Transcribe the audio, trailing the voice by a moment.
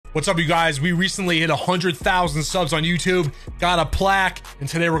What's up, you guys? We recently hit 100,000 subs on YouTube, got a plaque, and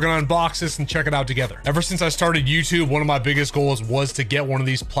today we're gonna unbox this and check it out together. Ever since I started YouTube, one of my biggest goals was to get one of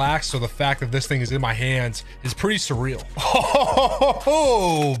these plaques, so the fact that this thing is in my hands is pretty surreal.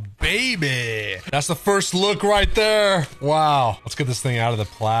 Oh, baby. That's the first look right there. Wow. Let's get this thing out of the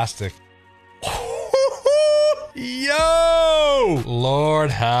plastic. Yo!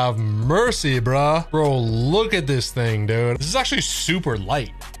 Lord have mercy, bruh. Bro, look at this thing, dude. This is actually super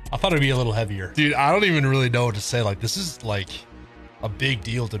light. I thought it'd be a little heavier. Dude, I don't even really know what to say. Like, this is like a big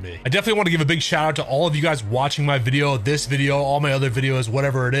deal to me. I definitely want to give a big shout out to all of you guys watching my video, this video, all my other videos,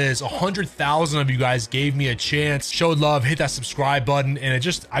 whatever it is. 100,000 of you guys gave me a chance, showed love, hit that subscribe button, and I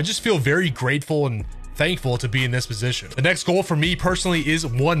just feel very grateful and thankful to be in this position. The next goal for me personally is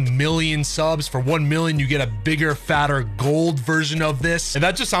 1 million subs. For 1 million, you get a bigger, fatter gold version of this. And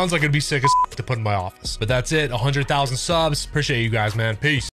that just sounds like it'd be sick as to put in my office. But that's it, 100,000 subs. Appreciate you guys, man. Peace.